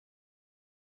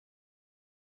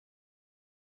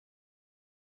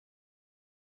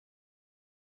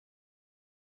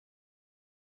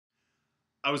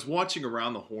I was watching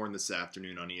Around the Horn this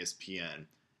afternoon on ESPN,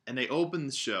 and they opened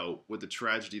the show with the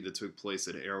tragedy that took place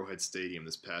at Arrowhead Stadium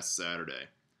this past Saturday.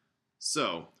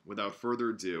 So, without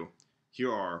further ado,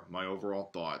 here are my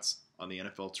overall thoughts on the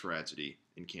NFL tragedy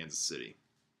in Kansas City.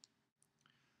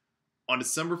 On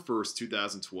December 1st,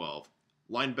 2012,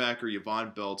 linebacker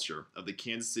Jovan Belcher of the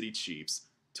Kansas City Chiefs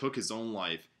took his own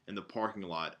life in the parking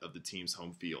lot of the team's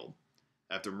home field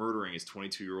after murdering his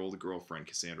 22-year-old girlfriend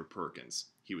Cassandra Perkins.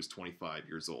 He was 25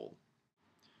 years old.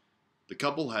 The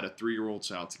couple had a 3-year-old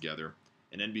child together,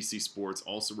 and NBC Sports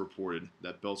also reported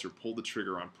that Belcher pulled the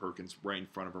trigger on Perkins right in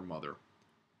front of her mother.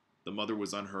 The mother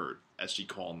was unhurt as she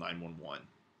called 911.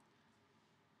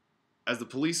 As the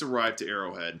police arrived to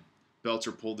Arrowhead,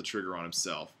 Belcher pulled the trigger on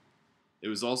himself. It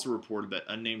was also reported that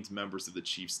unnamed members of the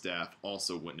Chiefs staff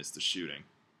also witnessed the shooting.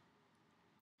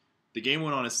 The game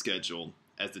went on as scheduled,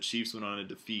 as the Chiefs went on to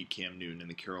defeat Cam Newton and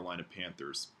the Carolina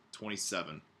Panthers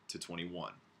 27-21.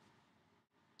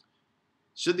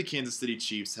 Should the Kansas City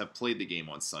Chiefs have played the game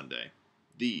on Sunday?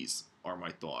 These are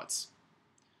my thoughts.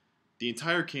 The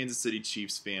entire Kansas City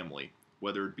Chiefs family,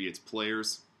 whether it be its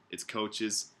players, its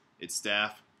coaches, its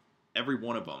staff, every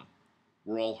one of them,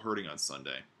 were all hurting on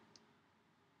Sunday.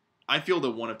 I feel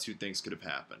that one of two things could have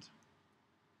happened.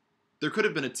 There could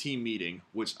have been a team meeting,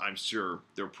 which I'm sure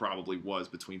there probably was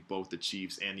between both the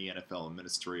Chiefs and the NFL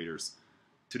administrators,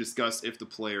 to discuss if the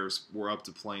players were up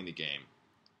to playing the game.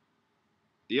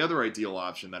 The other ideal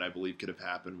option that I believe could have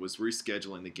happened was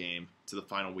rescheduling the game to the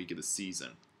final week of the season,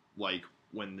 like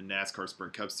when the NASCAR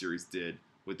Sprint Cup Series did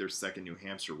with their second New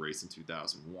Hampshire race in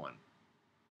 2001.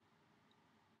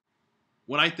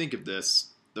 When I think of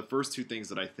this, the first two things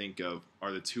that I think of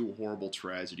are the two horrible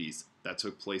tragedies that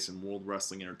took place in World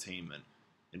Wrestling Entertainment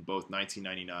in both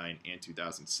 1999 and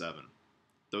 2007.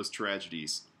 Those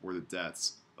tragedies were the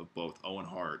deaths of both Owen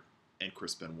Hart and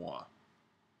Chris Benoit.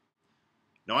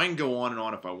 Now I can go on and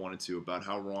on if I wanted to about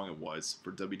how wrong it was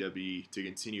for WWE to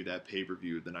continue that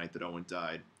pay-per-view the night that Owen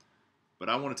died, but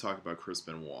I want to talk about Chris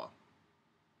Benoit.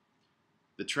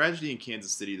 The tragedy in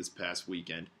Kansas City this past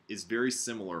weekend is very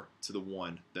similar to the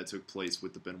one that took place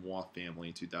with the Benoit family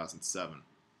in 2007.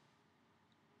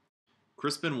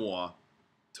 Chris Benoit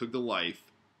took the life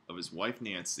of his wife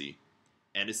Nancy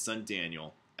and his son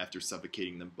Daniel after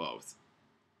suffocating them both.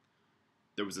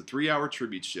 There was a 3-hour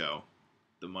tribute show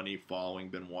the Monday following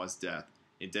Benoit's death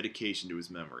in dedication to his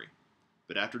memory,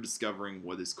 but after discovering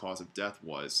what his cause of death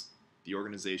was, the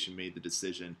organization made the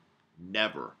decision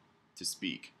never to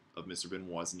speak of Mr.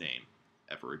 Benoit's name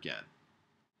ever again.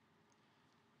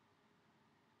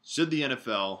 Should the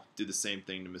NFL do the same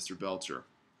thing to Mr. Belcher?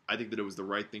 I think that it was the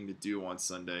right thing to do on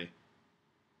Sunday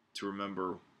to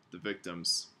remember the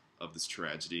victims of this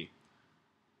tragedy.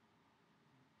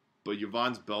 But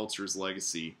Jovan Belcher's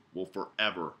legacy will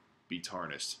forever be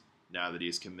tarnished now that he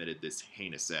has committed this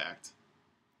heinous act.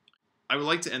 I would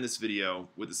like to end this video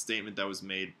with a statement that was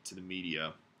made to the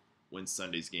media when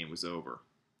Sunday's game was over.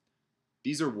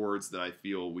 These are words that I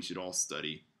feel we should all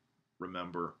study,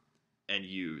 remember, and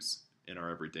use in our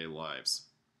everyday lives.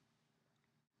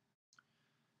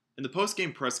 In the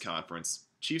post-game press conference,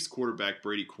 Chiefs quarterback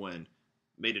Brady Quinn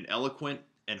made an eloquent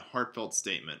and heartfelt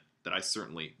statement that I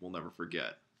certainly will never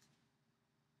forget.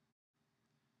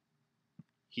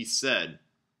 He said,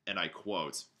 and I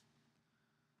quote,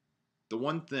 "The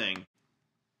one thing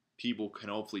people can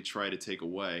hopefully try to take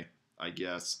away, I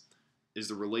guess, is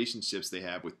the relationships they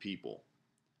have with people.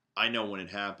 I know when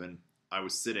it happened, I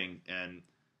was sitting and,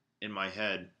 in my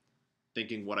head,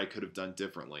 thinking what I could have done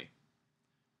differently.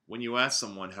 When you ask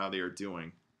someone how they are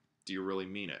doing, do you really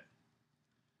mean it?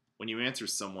 When you answer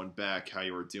someone back how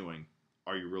you are doing,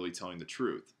 are you really telling the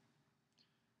truth?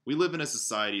 We live in a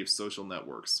society of social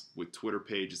networks with Twitter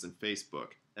pages and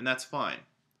Facebook, and that's fine.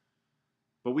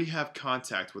 But we have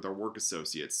contact with our work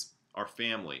associates, our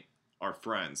family, our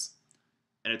friends,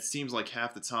 and it seems like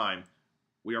half the time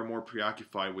we are more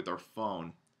preoccupied with our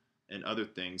phone and other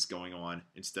things going on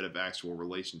instead of actual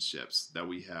relationships that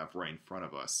we have right in front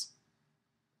of us.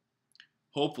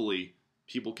 Hopefully,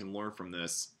 people can learn from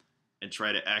this and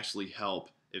try to actually help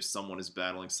if someone is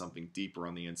battling something deeper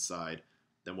on the inside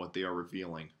than what they are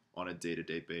revealing on a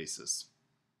day-to-day basis."